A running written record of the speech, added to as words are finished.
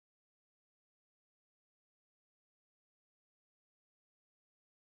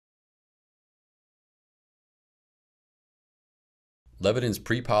Leviton's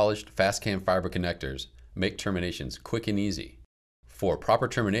pre-polished FastCAM fiber connectors make terminations quick and easy. For proper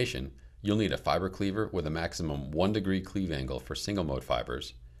termination, you'll need a fiber cleaver with a maximum 1-degree cleave angle for single-mode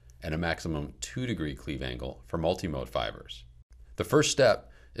fibers and a maximum 2-degree cleave angle for multimode fibers. The first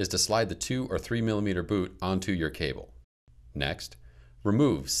step is to slide the 2 or 3 millimeter boot onto your cable. Next,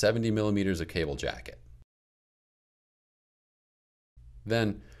 remove 70 millimeters of cable jacket.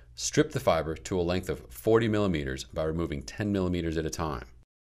 Then, strip the fiber to a length of 40 millimeters by removing 10 millimeters at a time.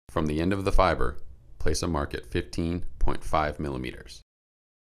 From the end of the fiber, place a mark at 15.5 millimeters.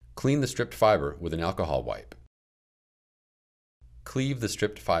 Clean the stripped fiber with an alcohol wipe. Cleave the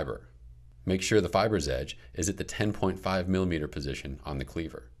stripped fiber. Make sure the fiber's edge is at the 10.5 millimeter position on the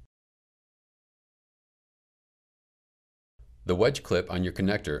cleaver. The wedge clip on your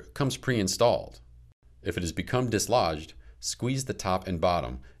connector comes pre-installed. If it has become dislodged, squeeze the top and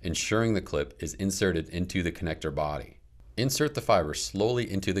bottom, ensuring the clip is inserted into the connector body. Insert the fiber slowly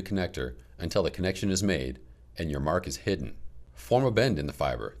into the connector until the connection is made and your mark is hidden. Form a bend in the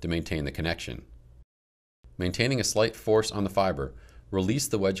fiber to maintain the connection. Maintaining a slight force on the fiber, release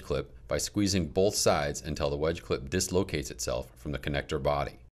the wedge clip by squeezing both sides until the wedge clip dislocates itself from the connector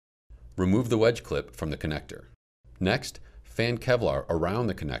body. Remove the wedge clip from the connector. Next, fan Kevlar around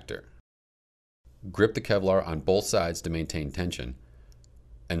the connector. Grip the Kevlar on both sides to maintain tension,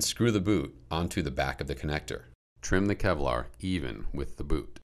 and screw the boot onto the back of the connector. Trim the Kevlar even with the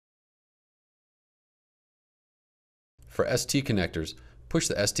boot. For ST connectors, push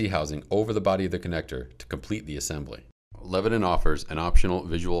the ST housing over the body of the connector to complete the assembly. Leviton offers an optional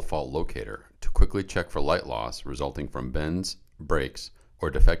visual fault locator to quickly check for light loss resulting from bends, breaks, or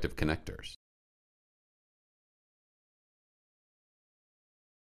defective connectors.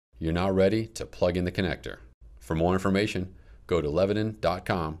 You're now ready to plug in the connector. For more information, go to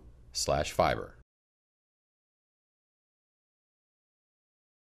leviton.com/fiber.